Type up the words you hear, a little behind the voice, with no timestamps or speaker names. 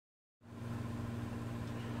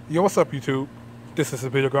Yo, what's up YouTube? This is the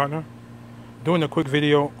Bitter Gardener doing a quick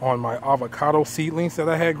video on my avocado seedlings that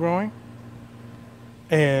I had growing.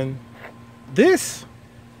 And this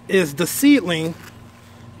is the seedling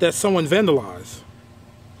that someone vandalized.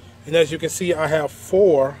 And as you can see, I have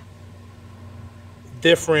 4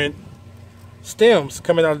 different stems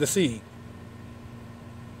coming out of the seed.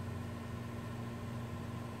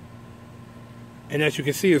 And as you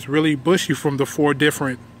can see, it's really bushy from the 4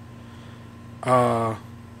 different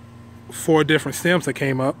stems that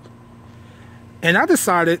came up. And I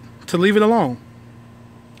decided to leave it alone.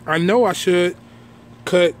 I know I should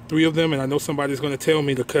cut 3 of them, and I know somebody's going to tell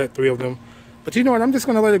me to cut 3 of them. But you know what? I'm just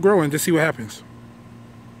going to let it grow and just see what happens.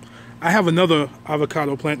 I have another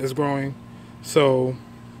avocado plant that's growing. So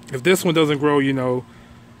if this one doesn't grow, you know,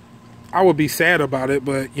 I would be sad about it.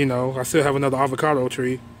 But, you know, I still have another avocado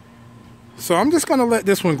tree. So I'm just going to let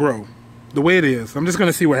this one grow the way it is. I'm just going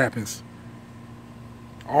to see what happens.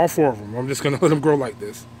 All 4 of them. I'm just going to let them grow like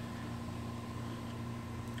this.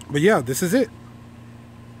 But yeah, this is it.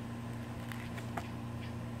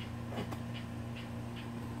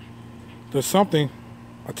 There's something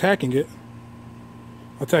attacking it.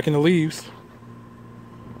 Attacking the leaves.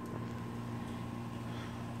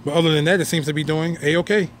 But other than that, it seems to be doing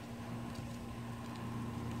a-okay.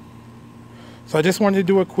 So I just wanted to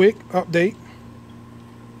do a quick update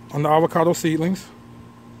on the avocado seedlings.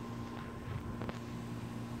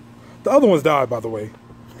 The other ones died, by the way.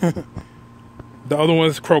 The other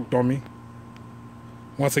ones croaked on me.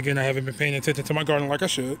 Once again, I haven't been paying attention to my garden like I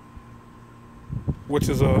should, which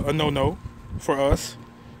is a no-no for us.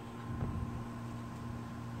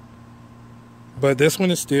 But this one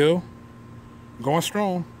is still going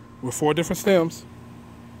strong with 4 different stems.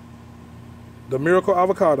 The miracle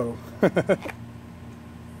avocado.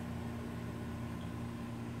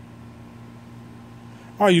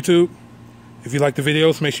 Alright, YouTube. If you like the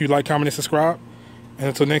videos, make sure you like, comment, and subscribe. And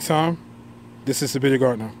until next time, this is the Bitter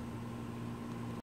Gardener.